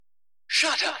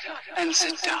Shut up and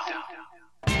sit down.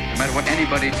 No matter what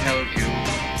anybody tells you,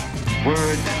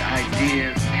 words and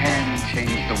ideas can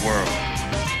change the world.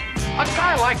 A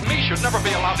guy like me should never be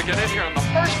allowed to get in here in the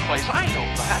first place. I know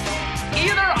that.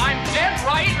 Either I'm dead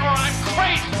right or I'm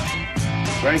crazy.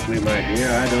 Frankly, my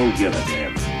dear, I don't give a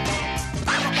damn.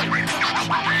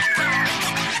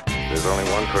 There's only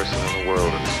one person in the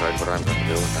world to decide what I'm going to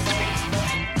do, and that's me.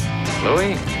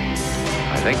 Louis,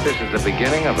 I think this is the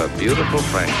beginning of a beautiful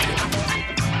friendship.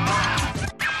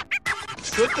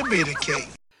 It's good to be the king.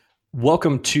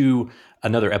 Welcome to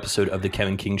another episode of The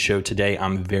Kevin King Show. Today,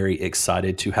 I'm very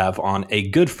excited to have on a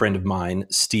good friend of mine,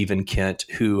 Stephen Kent,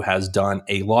 who has done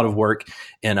a lot of work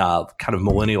in kind of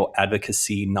millennial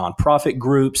advocacy nonprofit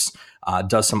groups,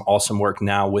 does some awesome work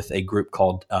now with a group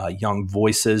called Young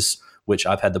Voices, which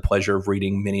I've had the pleasure of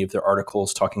reading many of their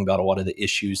articles talking about a lot of the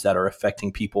issues that are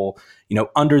affecting people, you know,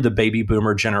 under the baby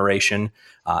boomer generation,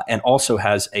 and also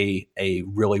has a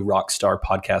really rock star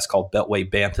podcast called Beltway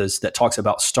Banthas that talks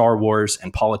about Star Wars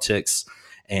and politics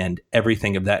and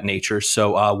everything of that nature.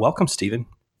 So welcome, Stephen.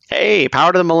 Hey,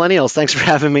 power to the millennials. Thanks for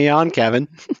having me on, Kevin.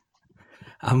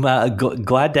 I'm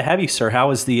glad to have you, sir.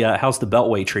 How's the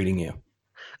Beltway treating you?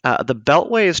 The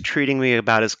Beltway is treating me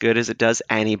about as good as it does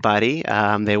anybody.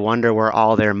 They wonder where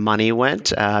all their money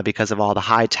went because of all the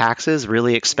high taxes,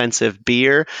 really expensive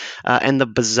beer, and the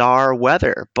bizarre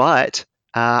weather. But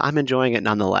I'm enjoying it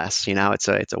nonetheless. You know, it's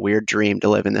a weird dream to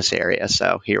live in this area.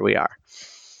 So here we are.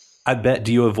 I bet.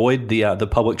 Do you avoid the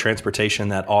public transportation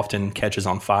that often catches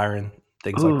on fire and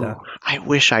things like that? I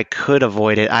wish I could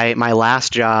avoid it. My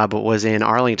last job was in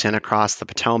Arlington across the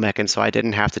Potomac, and so I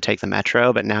didn't have to take the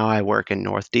metro, but now I work in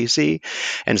North DC,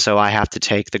 and so I have to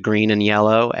take the green and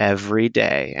yellow every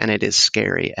day, and it is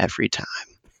scary every time.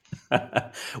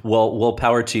 Well,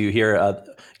 power to you here.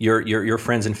 Your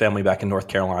friends and family back in North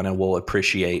Carolina will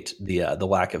appreciate the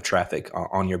lack of traffic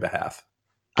on your behalf.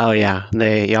 Oh yeah,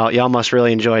 y'all must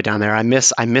really enjoy down there. I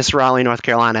miss Raleigh, North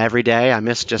Carolina every day. I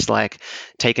miss just like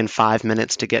taking 5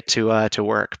 minutes to get to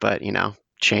work, but you know,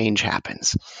 change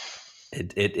happens.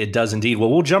 It does indeed. Well,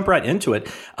 we'll jump right into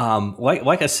it.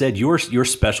 Like I said, your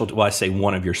specialty. Well, I say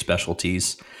one of your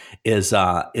specialties is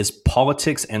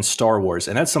politics and Star Wars,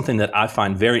 and that's something that I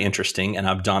find very interesting. And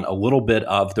I've done a little bit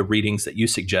of the readings that you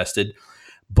suggested,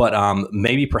 but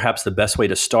maybe perhaps the best way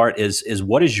to start is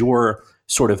what is your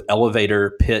sort of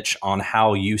elevator pitch on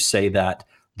how you say that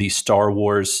the Star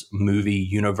Wars movie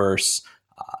universe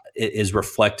is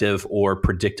reflective or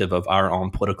predictive of our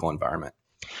own political environment?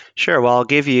 Sure. Well, I'll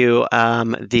give you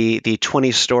the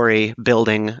 20-story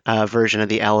building version of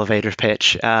the elevator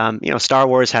pitch. Star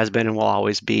Wars has been and will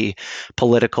always be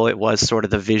political. It was sort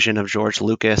of the vision of George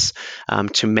Lucas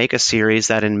to make a series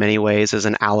that in many ways is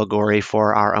an allegory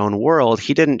for our own world.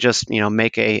 He didn't just,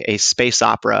 make a space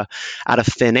opera out of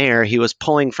thin air. He was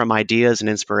pulling from ideas and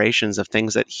inspirations of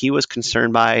things that he was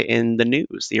concerned by in the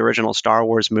news. The original Star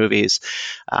Wars movies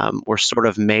were sort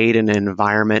of made in an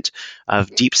environment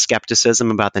of deep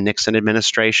skepticism about the Nixon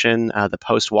administration, the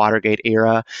post-Watergate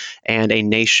era, and a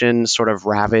nation sort of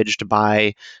ravaged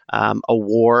by a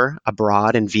war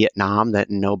abroad in Vietnam that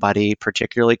nobody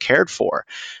particularly cared for.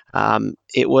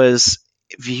 It was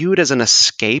viewed as an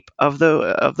escape of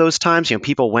those times.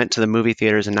 People went to the movie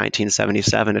theaters in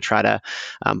 1977 to try to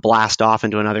blast off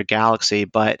into another galaxy,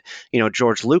 but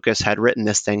George Lucas had written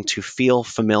this thing to feel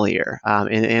familiar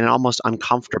in an almost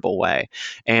uncomfortable way.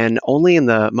 And only in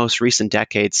the most recent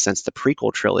decades, since the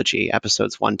prequel trilogy,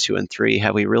 episodes 1, 2, and 3,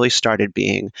 have we really started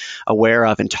being aware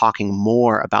of and talking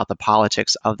more about the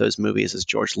politics of those movies as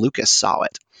George Lucas saw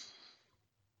it.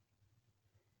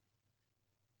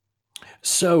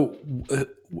 So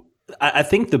I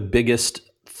think the biggest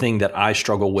thing that I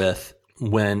struggle with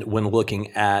when looking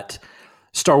at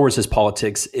Star Wars as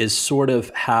politics is sort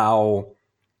of how,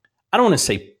 I don't want to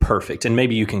say perfect, and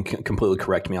maybe you can completely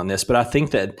correct me on this, but I think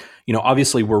that,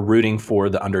 obviously we're rooting for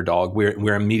the underdog.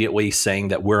 We're immediately saying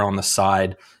that we're on the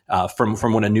side,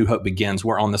 from when A New Hope begins,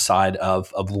 we're on the side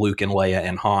of Luke and Leia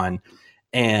and Han.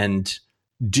 And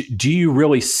do you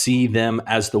really see them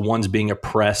as the ones being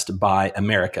oppressed by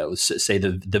America, say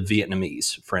the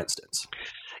Vietnamese, for instance?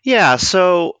 Yeah,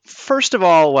 so first of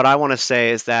all, what I want to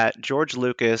say is that George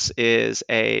Lucas is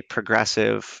a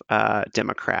progressive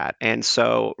Democrat. And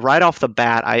so right off the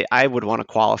bat, I would want to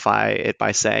qualify it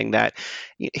by saying that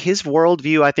his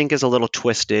worldview, I think, is a little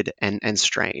twisted and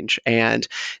strange. And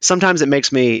sometimes it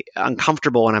makes me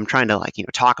uncomfortable when I'm trying to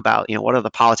talk about, what are the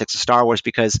politics of Star Wars,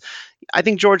 because I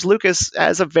think George Lucas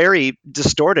has a very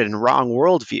distorted and wrong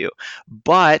worldview,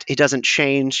 but it doesn't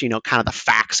change, kind of the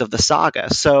facts of the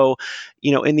saga. So,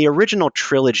 in the original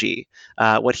trilogy,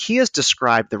 what he has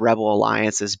described the Rebel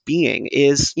Alliance as being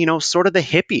is, sort of the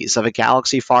hippies of a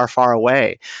galaxy far, far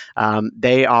away.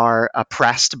 They are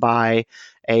oppressed by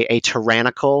a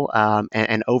tyrannical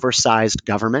and oversized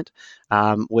government,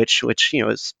 which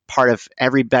is part of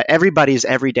everybody's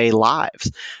everyday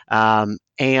lives.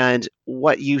 And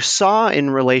what you saw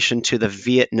in relation to the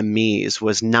Vietnamese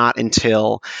was not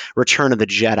until Return of the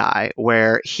Jedi,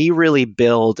 where he really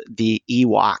billed the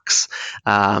Ewoks,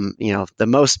 the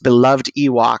most beloved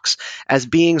Ewoks, as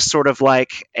being sort of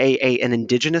like an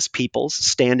indigenous peoples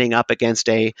standing up against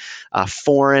a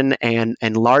foreign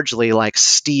and largely like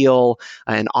steel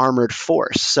and armored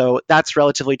force. So that's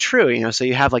relatively true. So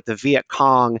you have like the Viet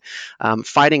Cong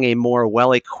fighting a more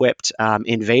well-equipped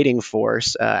invading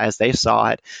force, as they saw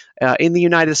it, in the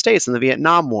United States in the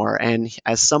Vietnam War. And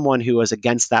as someone who was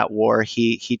against that war,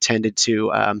 he tended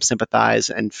to sympathize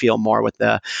and feel more with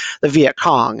the Viet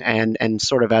Cong, and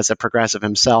sort of as a progressive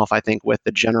himself, I think, with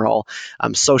the general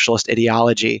socialist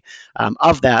ideology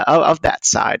of that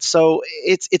side. So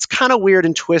it's kind of weird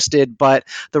and twisted, but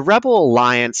the Rebel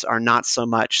Alliance are not so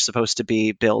much supposed to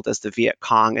be billed as the Viet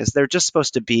Cong as they're just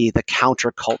supposed to be the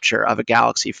counterculture of a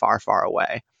galaxy far, far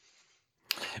away.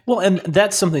 Well, and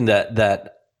that's something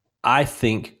that I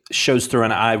think shows through,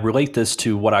 and I relate this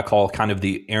to what I call kind of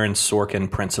the Aaron Sorkin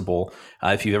principle.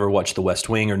 If you've ever watched The West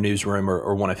Wing or Newsroom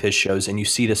or one of his shows, and you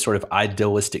see this sort of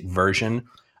idealistic version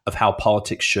of how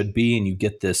politics should be, and you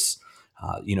get this,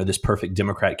 this perfect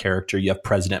Democrat character. You have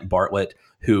President Bartlet,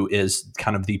 who is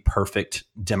kind of the perfect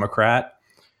Democrat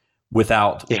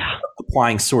without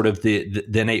applying sort of the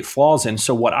innate flaws. And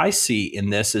so what I see in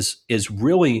this is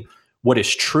really what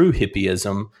is true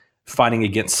hippieism fighting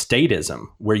against statism,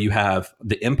 where you have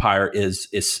the empire is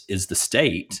the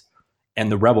state,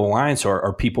 and the Rebel Alliance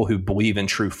are people who believe in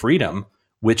true freedom,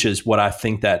 which is what I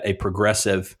think that a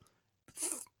progressive,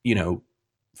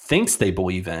 thinks they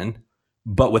believe in,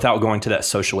 but without going to that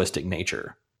socialistic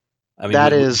nature. I mean,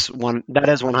 that is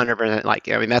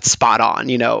 100%. That's spot on.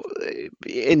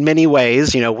 In many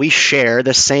ways, we share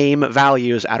the same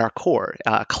values at our core.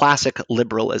 Classic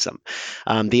liberalism,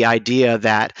 the idea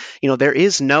that there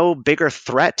is no bigger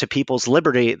threat to people's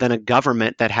liberty than a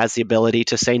government that has the ability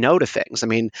to say no to things. I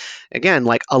mean, again,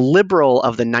 like a liberal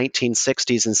of the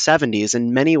 1960s and 70s,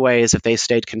 in many ways, if they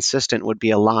stayed consistent, would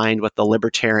be aligned with the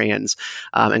libertarians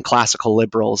and classical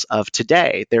liberals of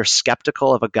today. They're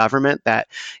skeptical of a government that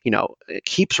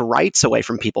keeps rights away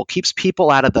from people, keeps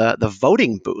people out of the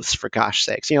voting booths, for gosh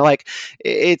sakes.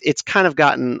 It's kind of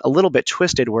gotten a little bit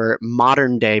twisted where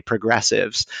modern day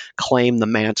progressives claim the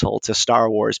mantle to Star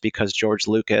Wars because George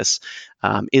Lucas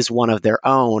is one of their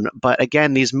own. But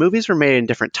again, these movies were made in a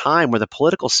different time where the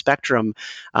political spectrum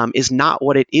is not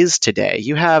what it is today.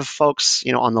 You have folks,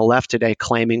 on the left today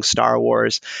claiming Star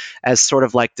Wars as sort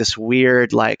of like this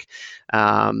weird, like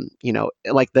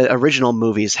the original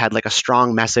movies had like a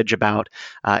strong message about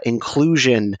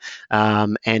inclusion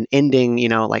and ending,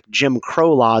 like Jim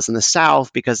Crow laws in the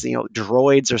South, because,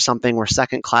 droids or something were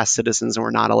second-class citizens and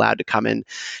were not allowed to come in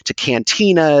to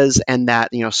cantinas, and that,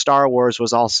 Star Wars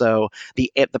was also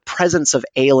the presence of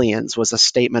aliens was a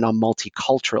statement on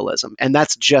multiculturalism, and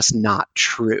that's just not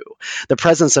true. The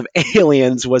presence of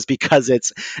aliens was because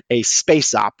it's a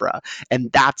space opera,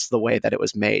 and that's the way that it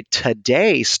was made.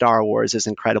 Today, Star Wars is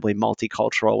incredibly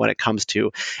multicultural when it comes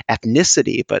to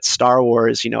ethnicity, but Star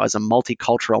Wars, as a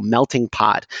multicultural melting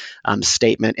pot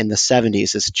statement in the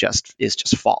 70s is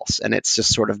just false, and it's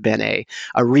just sort of been a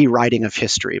rewriting of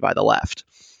history by the left.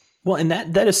 Well, and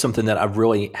that is something that I've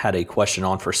really had a question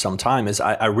on for some time. Is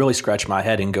I really scratch my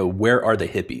head and go, where are the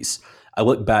hippies? I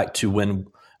look back to when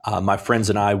my friends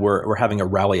and I were having a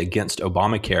rally against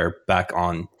Obamacare back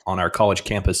on our college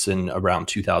campus in around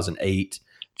 2008,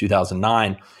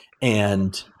 2009.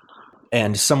 And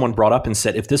someone brought up and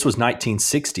said, if this was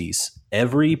 1960s,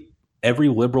 every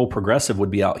liberal progressive would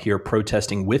be out here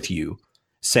protesting with you,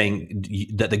 saying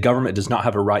that the government does not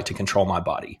have a right to control my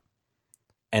body.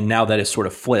 And now that is sort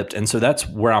of flipped. And so that's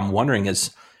where I'm wondering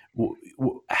is,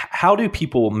 how do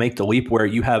people make the leap where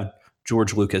you have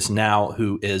George Lucas now,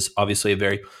 who is obviously a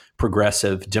very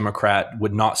progressive Democrat,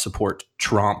 would not support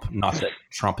Trump, not that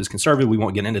Trump is conservative, we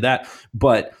won't get into that,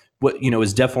 but what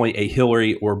is definitely a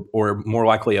Hillary or more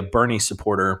likely a Bernie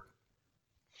supporter,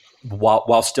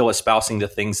 while still espousing the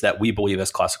things that we believe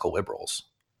as classical liberals?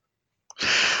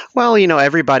 Well,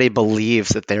 everybody believes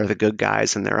that they're the good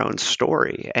guys in their own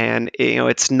story, and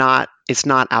it's not it's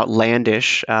not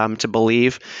outlandish to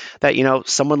believe that,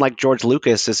 someone like George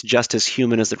Lucas is just as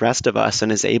human as the rest of us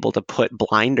and is able to put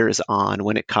blinders on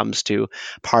when it comes to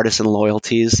partisan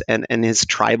loyalties and his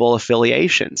tribal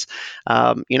affiliations.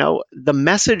 The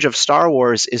message of Star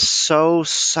Wars is so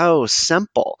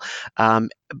simple.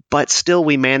 But still,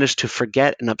 we manage to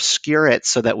forget and obscure it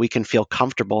so that we can feel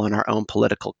comfortable in our own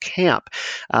political camp.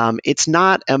 It's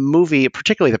not a movie,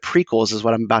 particularly the prequels is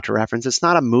what I'm about to reference. It's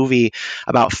not a movie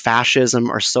about fascism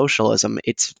or socialism.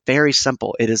 It's very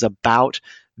simple. It is about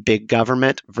big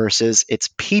government versus its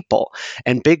people.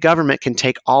 And big government can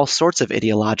take all sorts of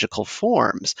ideological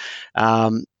forms.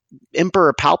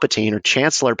 Emperor Palpatine, or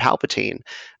Chancellor Palpatine,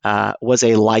 was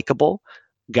a likable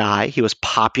guy. He was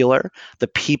popular. The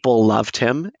people loved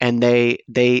him, and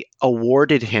they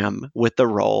awarded him with the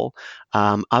role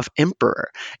of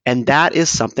emperor. And that is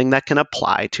something that can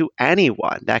apply to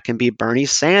anyone. That can be Bernie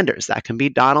Sanders. That can be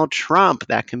Donald Trump.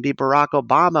 That can be Barack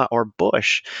Obama or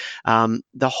Bush.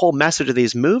 The whole message of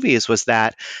these movies was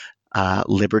that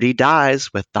liberty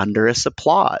dies with thunderous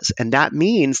applause, and that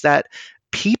means that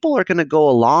people are going to go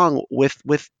along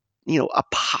with a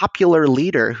popular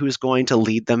leader who's going to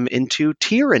lead them into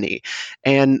tyranny.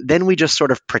 And then we just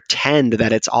sort of pretend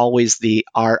that it's always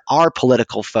our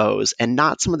political foes and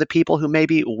not some of the people who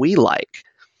maybe we like.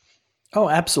 Oh,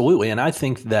 absolutely. And I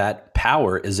think that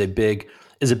power is a big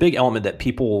element that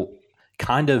people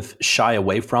kind of shy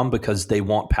away from because they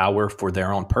want power for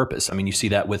their own purpose. I mean, you see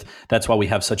that's why we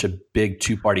have such a big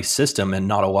two-party system and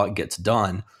not a lot gets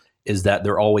done, is that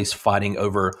they're always fighting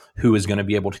over who is going to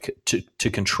be able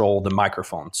to control the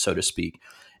microphone, so to speak.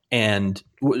 And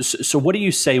so what do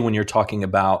you say when you're talking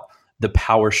about the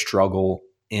power struggle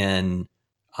in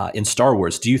Star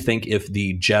Wars? Do you think if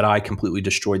the Jedi completely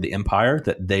destroyed the Empire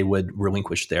that they would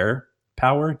relinquish their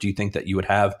power? Do you think that you would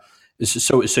have –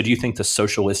 so do you think the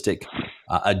socialistic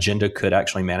agenda could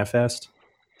actually manifest?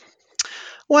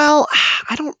 Well,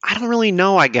 I don't really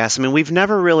know, I guess. I mean, we've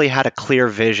never really had a clear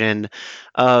vision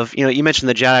of, you mentioned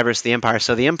the Jedi versus the Empire.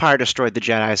 So the Empire destroyed the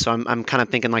Jedi. So I'm kind of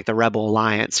thinking like the Rebel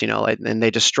Alliance, and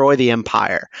they destroy the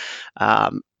Empire.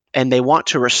 And they want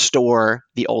to restore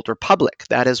the Old Republic.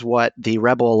 That is what the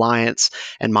Rebel Alliance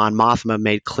and Mon Mothma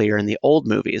made clear in the old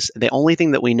movies. The only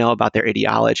thing that we know about their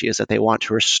ideology is that they want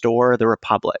to restore the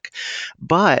Republic.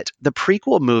 But the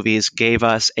prequel movies gave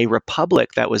us a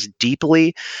Republic that was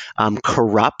deeply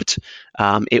corrupt.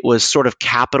 It was sort of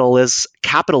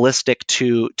capitalistic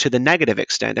to the negative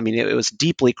extent. I mean, it was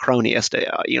deeply cronyist.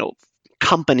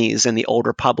 Companies in the Old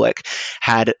Republic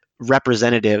had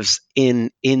representatives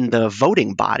in the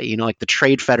voting body, like the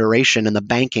Trade Federation and the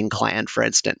banking clan, for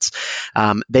instance.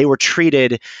 They were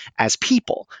treated as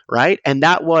people, right? And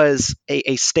that was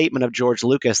a statement of George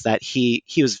Lucas that he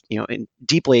was,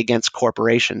 deeply against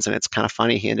corporations. And it's kind of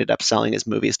funny, he ended up selling his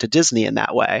movies to Disney in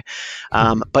that way.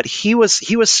 But he was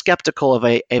skeptical of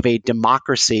a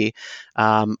democracy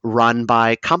run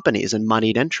by companies and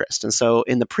moneyed interest. And so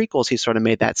in the prequels, he sort of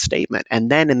made that statement.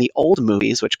 And then in the old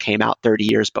movies, which came out 30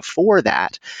 years before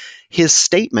that, his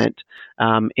statement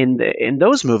in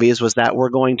those movies was that we're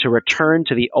going to return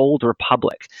to the Old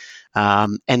Republic.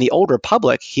 And the Old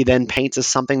Republic, he then paints as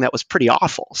something that was pretty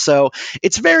awful. So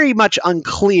it's very much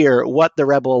unclear what the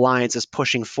Rebel Alliance is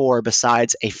pushing for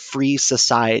besides a free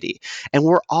society. And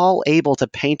we're all able to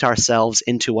paint ourselves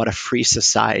into what a free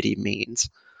society means.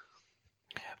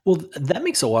 Well, that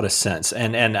makes a lot of sense,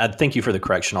 and thank you for the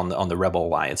correction on the Rebel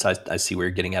Alliance. I see where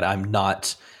you're getting at. I'm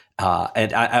not,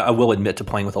 and I will admit to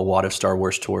playing with a lot of Star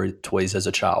Wars toys as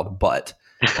a child, but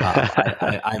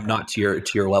I'm not to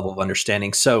your level of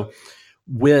understanding. So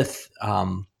with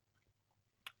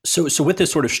with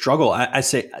this sort of struggle, I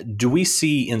say, do we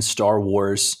see in Star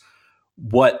Wars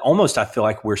what almost I feel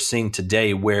like we're seeing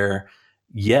today, where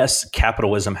yes,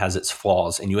 capitalism has its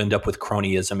flaws and you end up with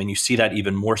cronyism, and you see that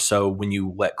even more so when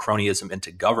you let cronyism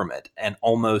into government, and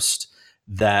almost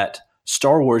that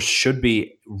Star Wars should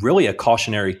be really a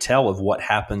cautionary tale of what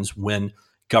happens when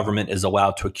government is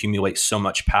allowed to accumulate so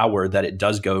much power that it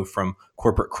does go from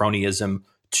corporate cronyism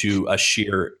to a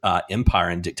sheer empire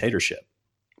and dictatorship.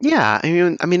 Yeah,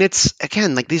 I mean, it's,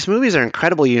 again, like, these movies are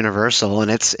incredibly universal, and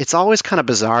it's always kind of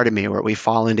bizarre to me where we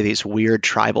fall into these weird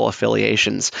tribal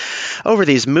affiliations over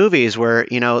these movies where,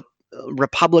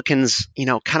 Republicans,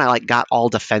 kind of like got all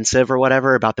defensive or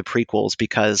whatever about the prequels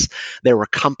because there were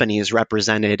companies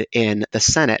represented in the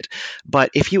Senate.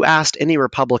 But if you asked any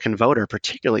Republican voter,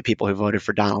 particularly people who voted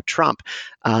for Donald Trump,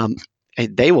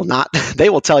 they will not they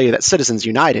will tell you that Citizens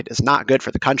United is not good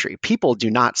for the country. People do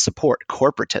not support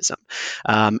corporatism.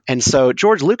 And so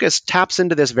George Lucas taps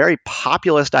into this very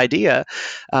populist idea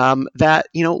that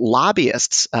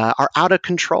lobbyists are out of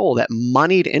control, that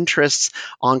moneyed interests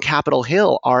on Capitol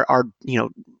Hill are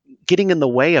getting in the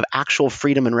way of actual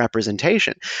freedom and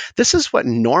representation. This is what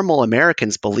normal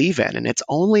Americans believe in. And it's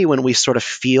only when we sort of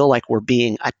feel like we're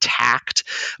being attacked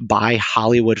by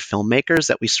Hollywood filmmakers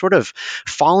that we sort of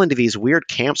fall into these weird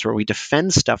camps where we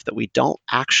defend stuff that we don't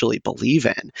actually believe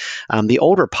in. The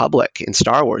Old Republic in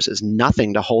Star Wars is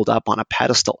nothing to hold up on a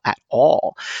pedestal at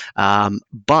all.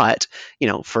 But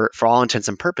for all intents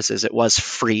and purposes, it was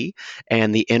free,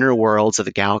 and the inner worlds of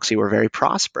the galaxy were very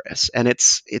prosperous. And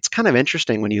it's kind of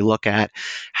interesting when you look at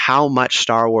how much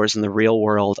Star Wars and the real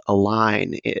world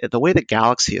align. The way the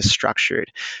galaxy is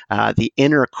structured, the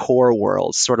inner core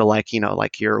worlds, sort of like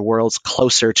your worlds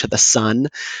closer to the sun,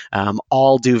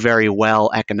 all do very well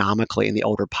economically in the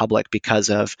Old Republic because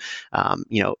of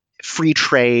free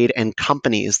trade and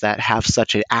companies that have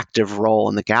such an active role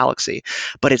in the galaxy.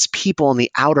 But it's people in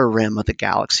the outer rim of the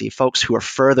galaxy, folks who are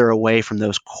further away from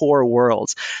those core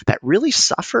worlds, that really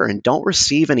suffer and don't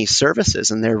receive any services,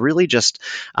 and they're really just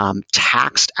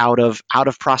taxed out of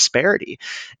prosperity.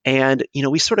 And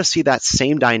we sort of see that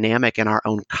same dynamic in our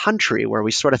own country, where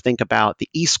we sort of think about the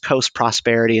East Coast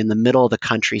prosperity and the middle of the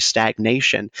country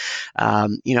stagnation.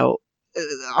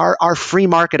 Our free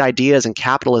market ideas and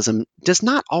capitalism does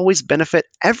not always benefit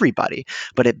everybody,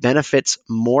 but it benefits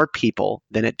more people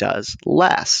than it does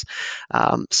less.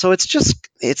 So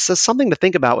it's something to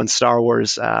think about when Star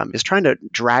Wars is trying to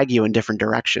drag you in different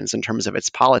directions in terms of its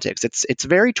politics. It's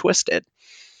very twisted.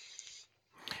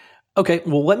 Okay,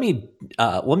 well let me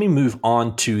move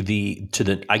on to the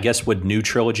I guess, would new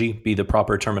trilogy be the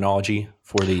proper terminology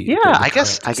for the? Yeah, I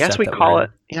guess we call it.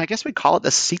 Yeah, I guess we call it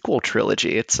the sequel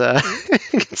trilogy. It's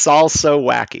it's all so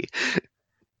wacky.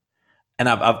 And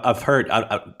I've heard.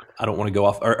 I don't want to go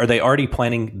off. Are they already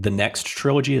planning the next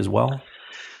trilogy as well?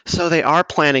 So they are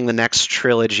planning the next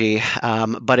trilogy,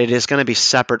 but it is going to be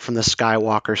separate from the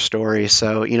Skywalker story.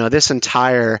 So, this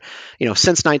entire,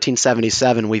 since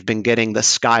 1977, we've been getting the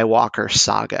Skywalker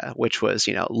saga, which was,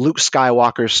 Luke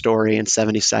Skywalker's story in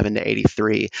 77 to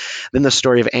 83. Then the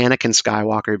story of Anakin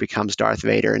Skywalker becomes Darth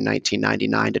Vader in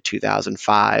 1999 to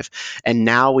 2005. And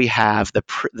now we have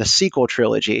the sequel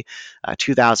trilogy,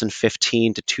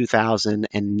 2015 to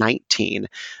 2019.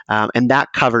 And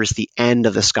that covers the end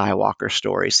of the Skywalker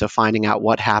story. So finding out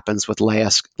what happens with Leia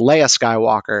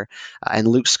Skywalker and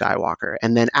Luke Skywalker.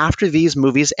 And then after these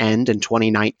movies end in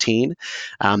 2019,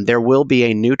 there will be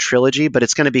a new trilogy, but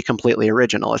it's going to be completely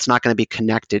original. It's not going to be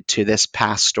connected to this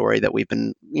past story that we've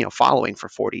been following for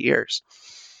 40 years.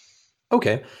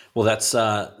 Okay. Well, that's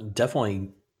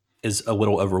definitely is a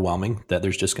little overwhelming that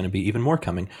there's just going to be even more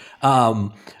coming.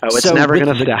 It's never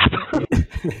going to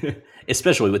stop.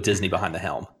 Especially with Disney behind the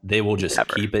helm. They will just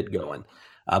keep it going.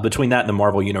 Between that and the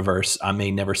Marvel Universe, I may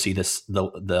never see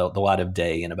the light of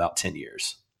day in about 10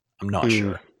 years. I'm not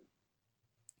sure.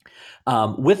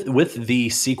 With the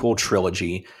sequel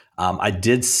trilogy, I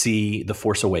did see The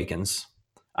Force Awakens.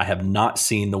 I have not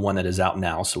seen the one that is out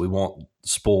now, so we won't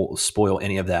spoil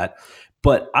any of that.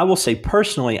 But I will say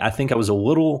personally, I think I was a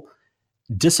little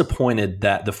disappointed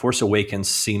that The Force Awakens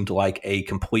seemed like a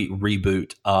complete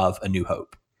reboot of A New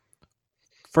Hope.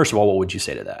 First of all, what would you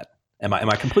say to that? Am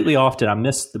I completely off? Did I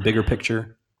miss the bigger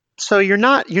picture? So you're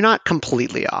not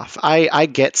completely off. I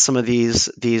get some of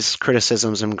these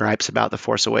criticisms and gripes about The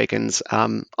Force Awakens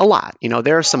a lot.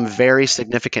 There are some very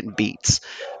significant beats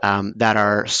that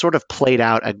are sort of played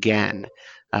out again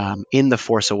in The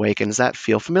Force Awakens that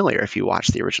feel familiar if you watch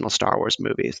the original Star Wars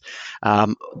movies.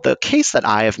 The case that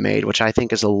I have made, which I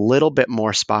think is a little bit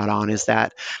more spot on, is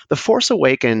that The Force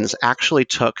Awakens actually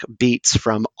took beats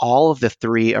from all of the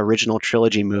 3 original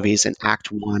trilogy movies in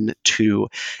Act 1, 2,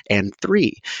 and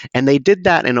 3. And they did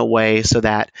that in a way so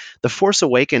that The Force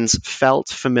Awakens felt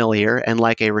familiar and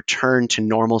like a return to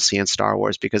normalcy in Star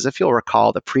Wars, because if you'll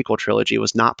recall, the prequel trilogy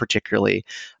was not particularly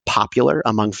popular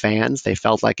among fans. They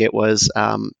felt like it was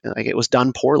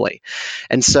done poorly.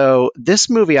 And so this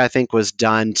movie, I think, was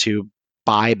done to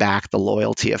buy back the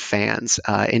loyalty of fans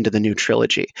into the new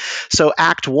trilogy. So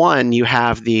Act 1, you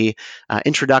have the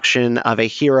introduction of a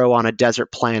hero on a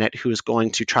desert planet who's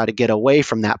going to try to get away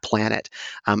from that planet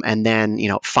and then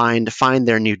find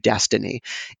their new destiny.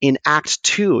 In Act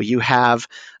 2, you have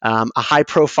a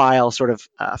high-profile sort of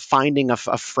finding a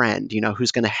friend,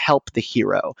 who's going to help the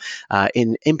hero.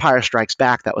 In Empire Strikes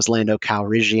Back, that was Lando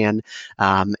Calrissian,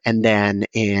 and then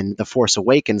in The Force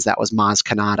Awakens, that was Maz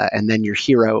Kanata, and then your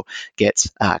hero gets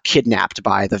gets kidnapped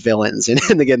by the villains.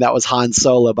 And again, that was Han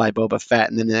Solo by Boba Fett,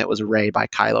 and then it was Rey by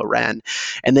Kylo Ren.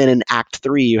 And then in Act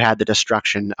 3, you had the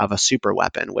destruction of a super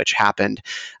weapon, which happened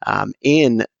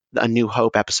in A New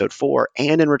Hope Episode 4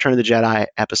 and in Return of the Jedi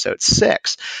Episode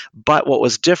 6. But what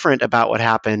was different about what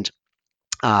happened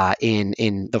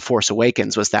in The Force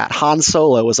Awakens was that Han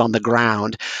Solo was on the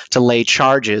ground to lay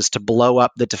charges to blow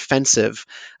up the defensive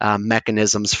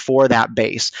mechanisms for that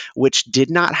base, which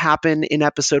did not happen in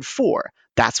Episode 4.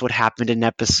 That's what happened in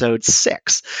Episode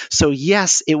 6. So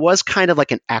yes, it was kind of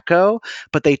like an echo,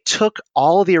 but they took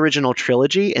all the original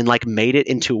trilogy and like made it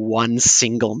into one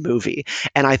single movie.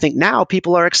 And I think now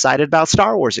people are excited about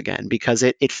Star Wars again because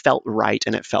it felt right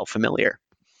and it felt familiar.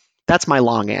 That's my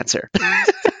long answer.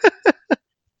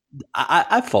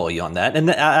 I follow you on that,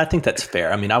 and I think that's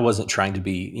fair. I mean, I wasn't trying to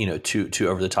be, too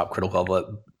over the top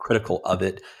critical of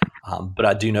it, but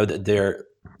I do know that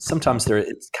sometimes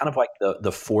it's kind of like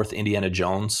the fourth Indiana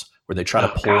Jones, where they try to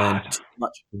pull in too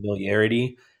much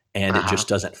familiarity, and it just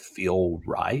doesn't feel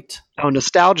right. Oh,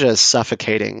 nostalgia is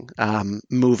suffocating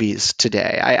movies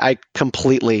today. I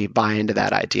completely buy into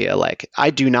that idea. Like,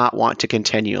 I do not want to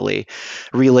continually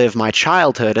relive my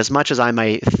childhood as much as I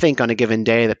might think on a given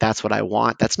day that that's what I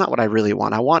want. That's not what I really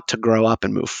want. I want to grow up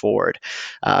and move forward.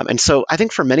 And so I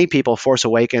think for many people, Force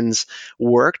Awakens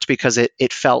worked because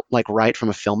it felt like right from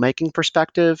a filmmaking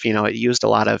perspective. It used a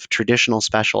lot of traditional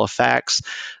special effects,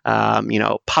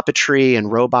 puppetry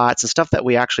and robots and stuff that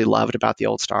we actually loved about the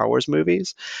old Star Wars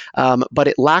movies. But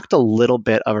it lacked a little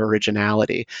bit of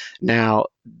originality. Now,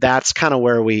 that's kind of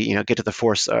where we, get to The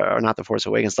Force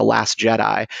Awakens, The Last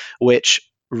Jedi, which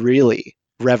really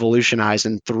revolutionized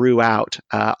and threw out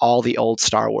all the old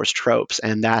Star Wars tropes,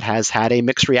 and that has had a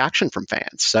mixed reaction from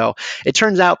fans. So it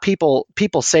turns out people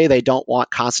say they don't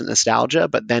want constant nostalgia,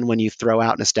 but then when you throw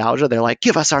out nostalgia, they're like,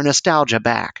 give us our nostalgia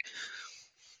back.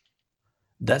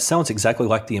 That sounds exactly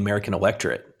like the American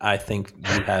electorate. I think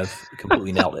you have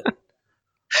completely nailed it.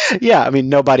 Yeah, I mean,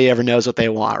 nobody ever knows what they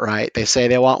want, right? They say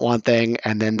they want one thing,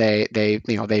 and then they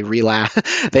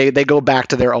relapse. they go back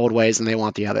to their old ways, and they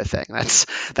want the other thing.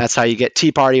 That's how you get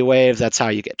Tea Party waves. That's how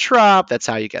you get Trump. That's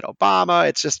how you get Obama.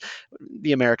 It's just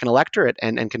the American electorate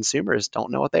and consumers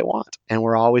don't know what they want, and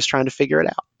we're always trying to figure it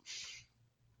out.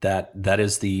 That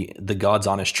is the God's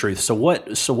honest truth. So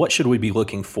what should we be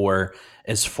looking for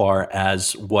as far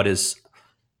as what is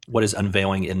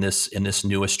unveiling in this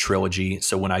newest trilogy?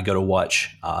 So when I go to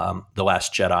watch The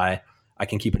Last Jedi, I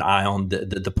can keep an eye on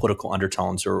the political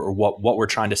undertones or what we're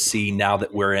trying to see now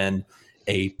that we're in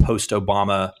a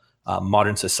post-Obama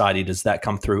modern society. Does that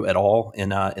come through at all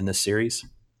in this series?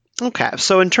 Okay,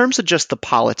 so in terms of just the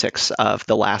politics of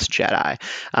The Last Jedi,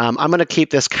 I'm going to keep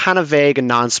this kind of vague and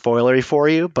non-spoilery for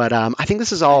you, but I think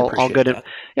this is all good.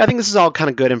 I think this is all kind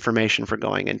of good information for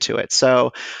going into it.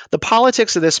 So the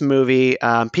politics of this movie,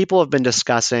 people have been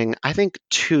discussing, I think,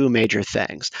 two major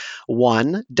things.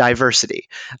 One, diversity.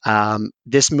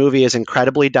 This movie is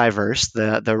incredibly diverse.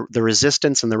 The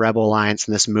Resistance and the Rebel Alliance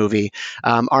in this movie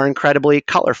are incredibly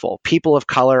colorful. People of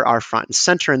color are front and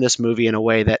center in this movie in a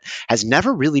way that has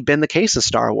never really been the case in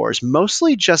Star Wars,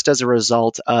 mostly just as a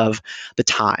result of the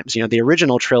times. The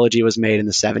original trilogy was made in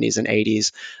the 70s and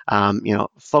 80s.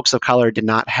 Folks of color did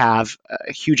not have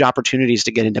huge opportunities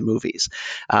to get into movies.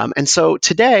 And so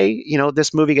today,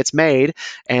 this movie gets made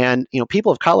and,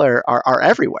 people of color are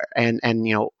everywhere. And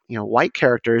white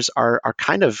characters are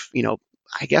kind of,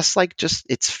 I guess like just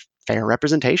it's fair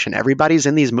representation. Everybody's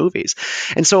in these movies.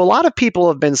 And so a lot of people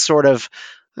have been sort of,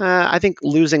 I think,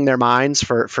 losing their minds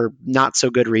for not so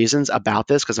good reasons about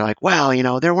this, because they're like,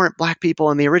 well, there weren't black people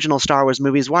in the original Star Wars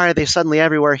movies. Why are they suddenly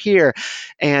everywhere here?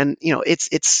 And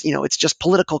it's just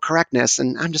political correctness.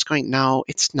 And I'm just going, no,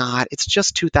 it's not. It's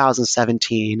just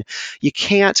 2017. You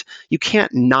can't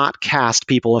not cast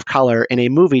people of color in a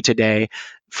movie today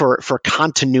for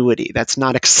continuity. That's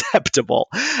not acceptable.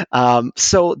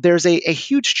 So there's a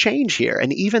huge change here.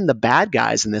 And even the bad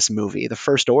guys in this movie, the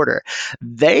First Order,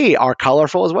 they are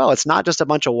colorful as well. It's not just a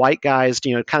bunch of white guys,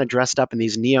 kind of dressed up in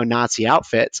these neo-Nazi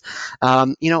outfits.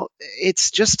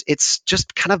 It's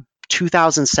just kind of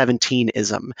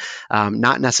 2017ism,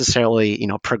 not necessarily,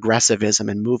 progressivism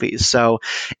in movies. So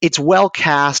it's well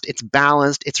cast, it's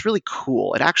balanced, it's really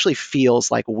cool. It actually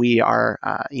feels like we are,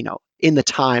 in the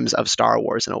times of Star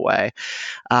Wars in a way.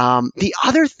 The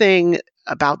other thing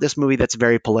about this movie that's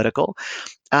very political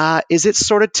is it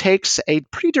sort of takes a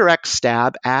pretty direct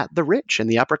stab at the rich and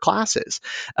the upper classes,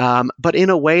 but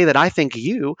in a way that I think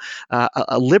you,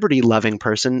 a liberty-loving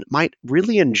person, might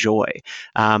really enjoy.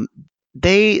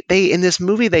 They in this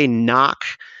movie, they knock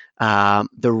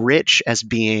the rich as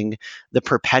being the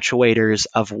perpetuators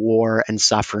of war and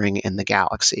suffering in the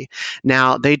galaxy.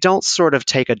 Now, they don't sort of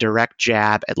take a direct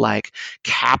jab at like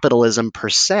capitalism per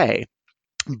se,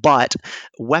 but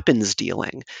weapons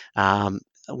dealing.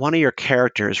 One of your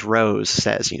characters, Rose,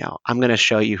 says, I'm going to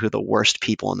show you who the worst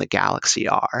people in the galaxy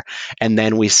are. And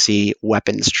then we see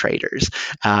weapons traders,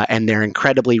 and they're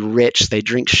incredibly rich. They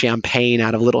drink champagne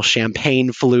out of little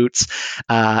champagne flutes,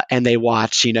 and they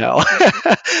watch,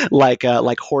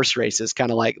 like horse races,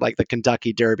 kind of like the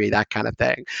Kentucky Derby, that kind of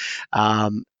thing.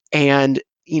 And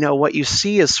what you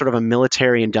see is sort of a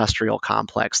military-industrial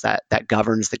complex that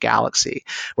governs the galaxy,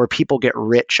 where people get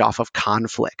rich off of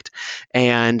conflict.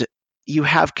 And you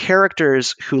have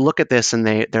characters who look at this and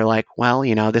they're like, well,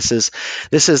 this is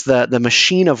the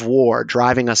machine of war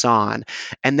driving us on.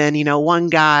 And then, one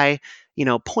guy,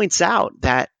 points out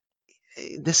that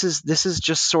this is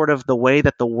just sort of the way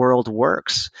that the world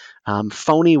works.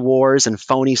 Phony wars and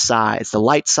phony sides. The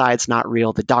light side's not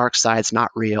real. The dark side's not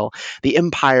real. The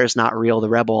empire's not real. The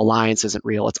Rebel Alliance isn't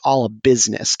real. It's all a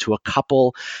business to a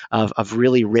couple of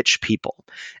really rich people.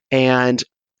 And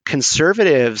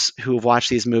conservatives who have watched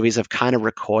these movies have kind of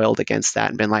recoiled against that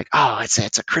and been like, oh, it's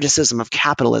a criticism of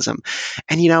capitalism.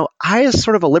 And, I, as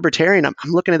sort of a libertarian, I'm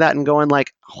looking at that and going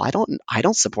like, oh, I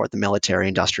don't support the military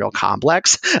industrial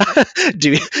complex.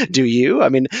 Do you? I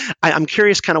mean, I'm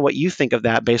curious kind of what you think of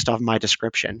that based off my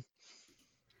description.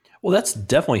 Well, that's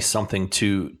definitely something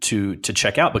to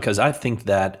check out, because I think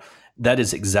that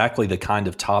is exactly the kind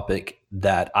of topic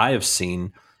that I have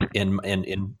seen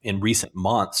in recent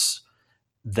months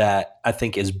that I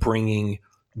think is bringing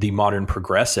the modern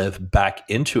progressive back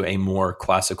into a more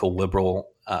classical liberal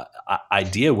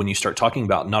idea when you start talking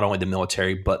about not only the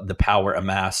military, but the power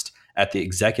amassed at the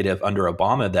executive under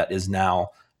Obama that is now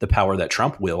the power that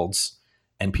Trump wields.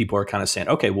 And people are kind of saying,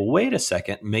 okay, well, wait a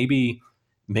second, maybe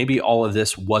all of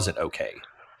this wasn't okay.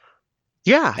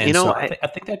 Yeah. And so I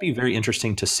think that'd be very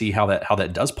interesting to see how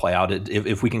that does play out.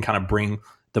 If we can kind of bring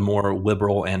the more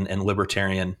liberal and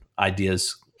libertarian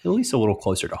ideas at least a little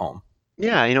closer to home.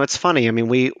 Yeah, it's funny. I mean,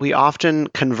 we often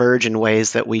converge in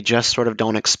ways that we just sort of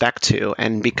don't expect to.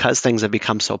 And because things have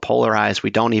become so polarized,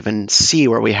 we don't even see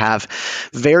where we have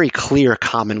very clear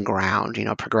common ground.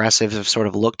 Progressives have sort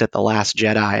of looked at The Last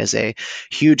Jedi as a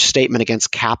huge statement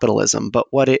against capitalism. But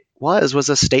what it was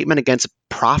a statement against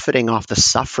profiting off the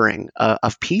suffering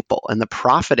of people and the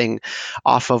profiting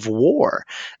off of war.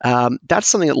 That's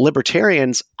something that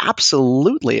libertarians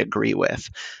absolutely agree with.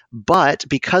 But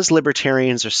because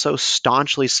libertarians are so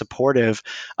staunchly supportive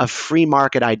of free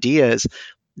market ideas,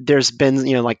 there's been,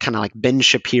 kind of like Ben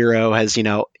Shapiro has,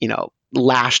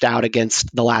 lashed out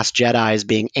against The Last Jedi as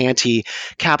being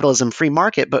anti-capitalism, free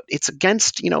market, but it's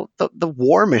against, the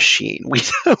war machine.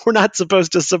 We're not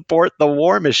supposed to support the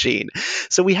war machine.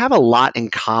 So we have a lot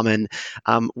in common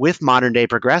with modern day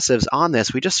progressives on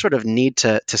this. We just sort of need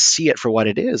to see it for what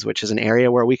it is, which is an area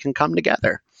where we can come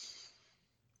together.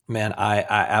 Man, I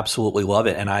absolutely love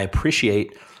it. And I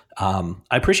appreciate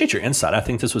your insight. I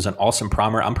think this was an awesome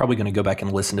primer. I'm probably going to go back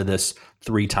and listen to this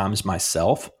 3 times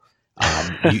myself.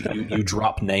 You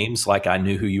drop names like I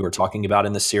knew who you were talking about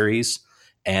in the series.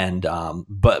 And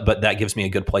but that gives me a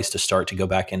good place to start to go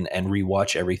back and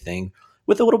rewatch everything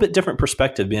with a little bit different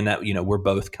perspective, being that, we're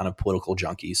both kind of political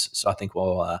junkies. So I think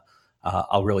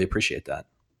I'll really appreciate that.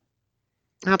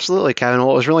 Absolutely, Kevin. Well,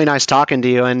 it was really nice talking to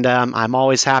you, and I'm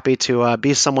always happy to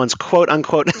be someone's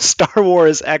 "quote-unquote" Star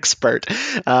Wars expert.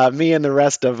 Me and the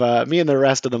rest of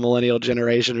the millennial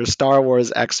generation are Star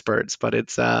Wars experts, but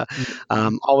it's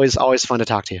always fun to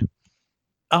talk to you.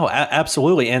 Oh,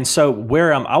 absolutely. And so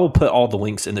where I will put all the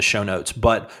links in the show notes,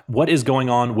 but what is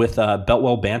going on with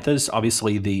Beltway Banthas,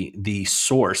 obviously the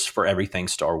source for everything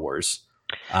Star Wars.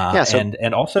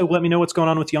 And also let me know what's going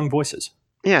on with Young Voices.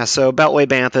 Yeah, so Beltway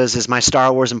Banthas is my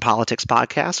Star Wars and politics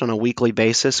podcast. On a weekly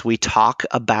basis, we talk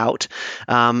about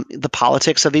the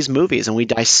politics of these movies, and we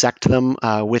dissect them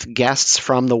with guests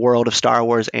from the world of Star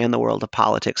Wars and the world of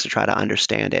politics to try to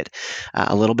understand it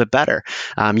a little bit better.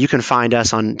 You can find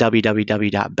us on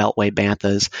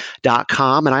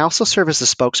www.beltwaybanthas.com, and I also serve as the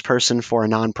spokesperson for a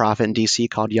nonprofit in D.C.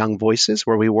 called Young Voices,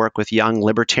 where we work with young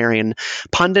libertarian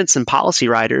pundits and policy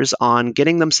writers on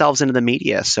getting themselves into the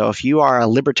media. So if you are a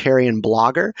libertarian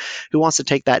blogger who wants to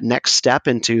take that next step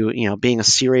into being a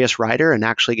serious writer and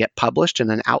actually get published in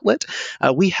an outlet,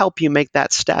 we help you make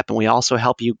that step, and we also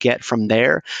help you get from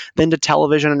there then to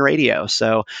television and radio.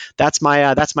 So that's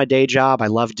my day job. I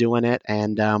love doing it,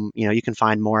 and you can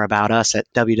find more about us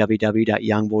at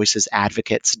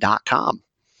www.youngvoicesadvocates.com.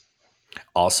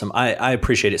 Awesome. I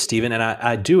appreciate it, Stephen. And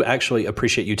I do actually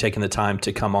appreciate you taking the time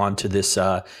to come on to this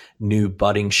new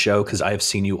budding show, because I have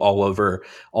seen you all over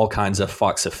all kinds of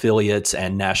Fox affiliates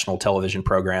and national television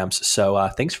programs. So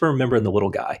thanks for remembering the little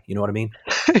guy. You know what I mean?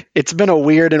 It's been a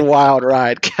weird and wild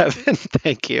ride, Kevin.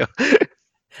 Thank you.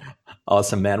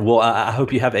 Awesome, man. Well, I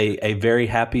hope you have a very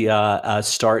happy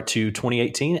start to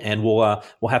 2018, and we'll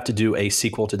have to do a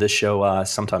sequel to this show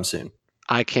sometime soon.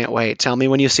 I can't wait. Tell me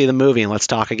when you see the movie and let's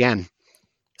talk again.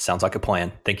 Sounds like a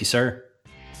plan. Thank you, sir.